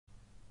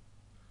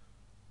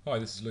Hi,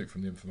 this is Luke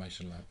from the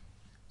Information Lab.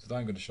 Today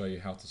I'm going to show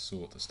you how to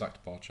sort a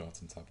stacked bar chart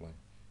in Tableau.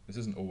 This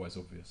isn't always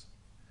obvious.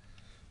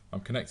 I'm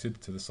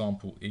connected to the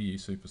sample EU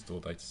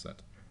Superstore dataset,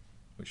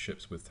 which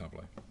ships with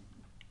Tableau.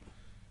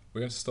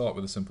 We're going to start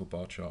with a simple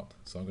bar chart,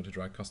 so I'm going to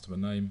drag customer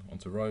name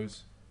onto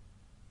rows,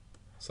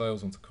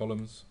 sales onto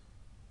columns,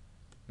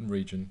 and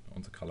region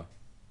onto colour.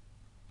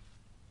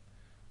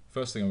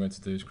 First thing I'm going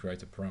to do is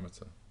create a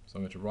parameter. So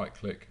I'm going to right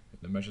click in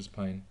the measures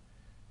pane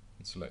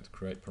and select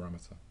create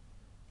parameter.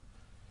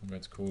 I'm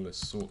going to call this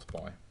sort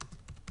by.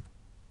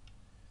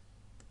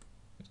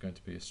 It's going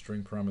to be a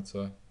string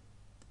parameter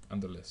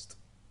and a list.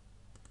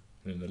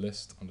 And in the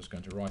list, I'm just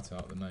going to write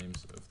out the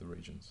names of the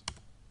regions.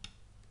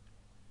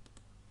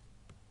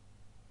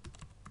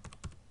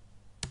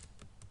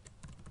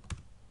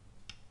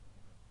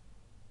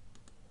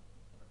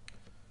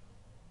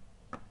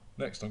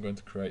 Next, I'm going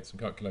to create some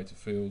calculated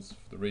fields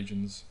for the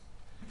regions,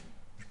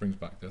 which brings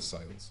back their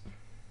sales.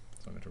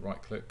 So I'm going to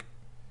right click,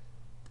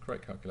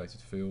 create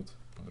calculated field.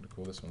 I'm going to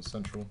call this one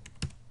central.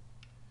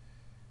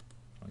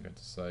 I'm going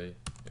to say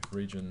if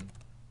region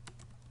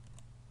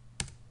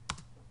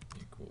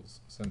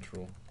equals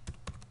central,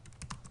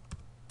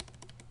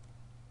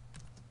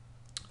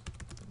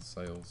 then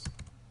sales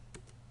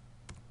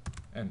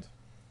end.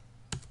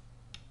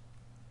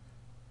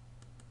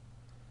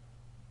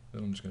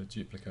 Then I'm just going to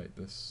duplicate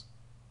this,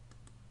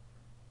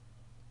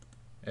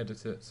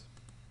 edit it,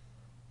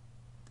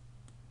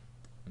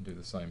 and do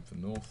the same for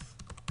north.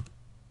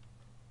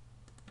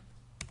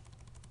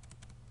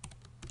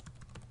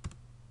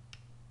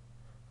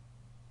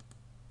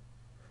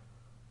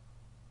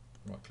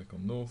 Right click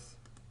on north,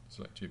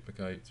 select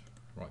duplicate,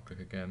 right click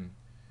again,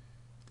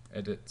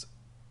 edit,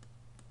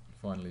 and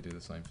finally do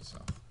the same for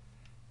south.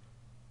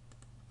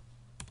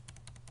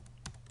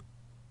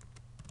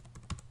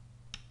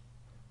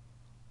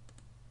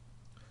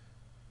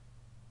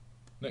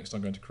 Next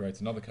I'm going to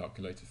create another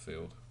calculated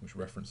field which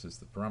references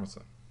the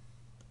parameter.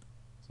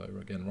 So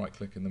again, right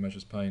click in the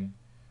measures pane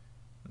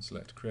and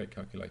select create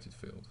calculated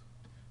field.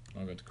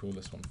 I'm going to call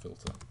this one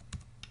filter.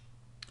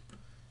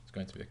 It's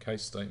going to be a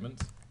case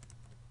statement.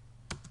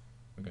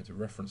 I'm going to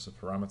reference a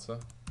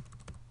parameter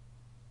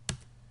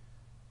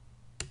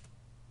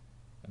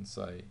and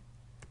say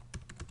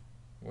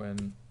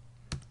when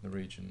the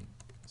region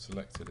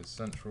selected is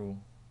central,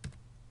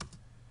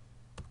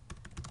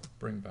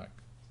 bring back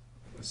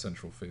the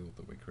central field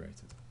that we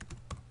created.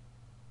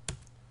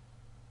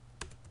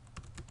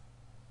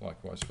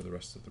 Likewise for the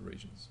rest of the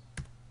regions.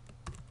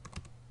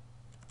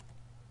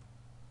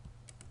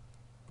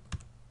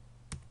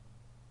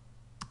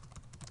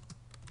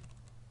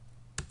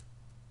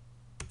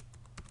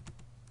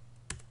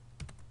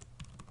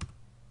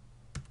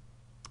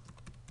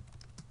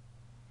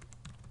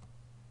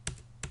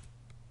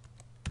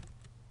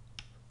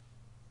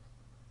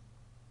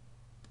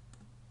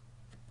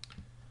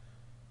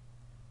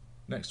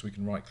 Next we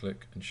can right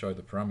click and show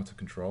the parameter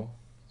control.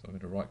 So I'm going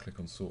to right click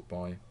on sort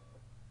by and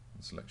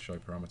select show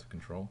parameter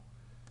control.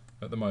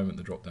 At the moment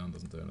the drop down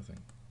doesn't do anything.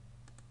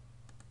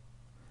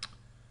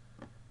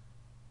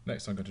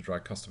 Next I'm going to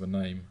drag customer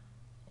name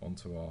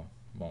onto our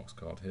marks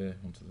card here,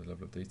 onto the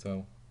level of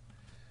detail.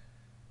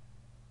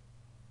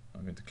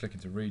 I'm going to click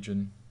into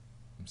region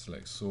and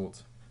select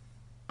sort.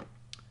 And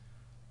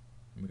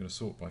we're going to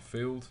sort by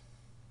field,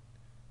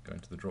 go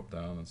into the drop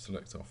down and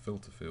select our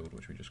filter field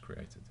which we just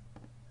created.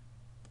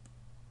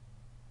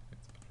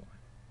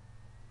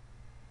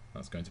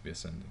 That's going to be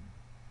ascending.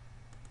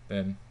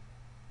 Then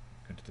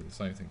I'm going to do the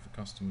same thing for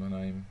customer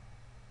name,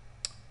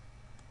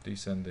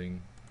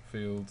 descending,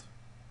 field,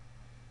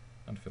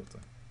 and filter.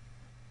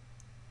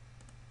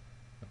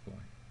 Apply.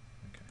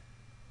 Okay.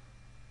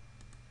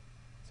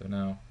 So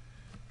now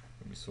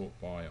when we sort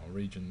by our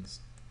regions,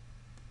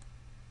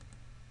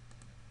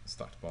 the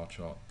stacked bar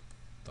chart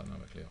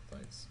dynamically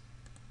updates.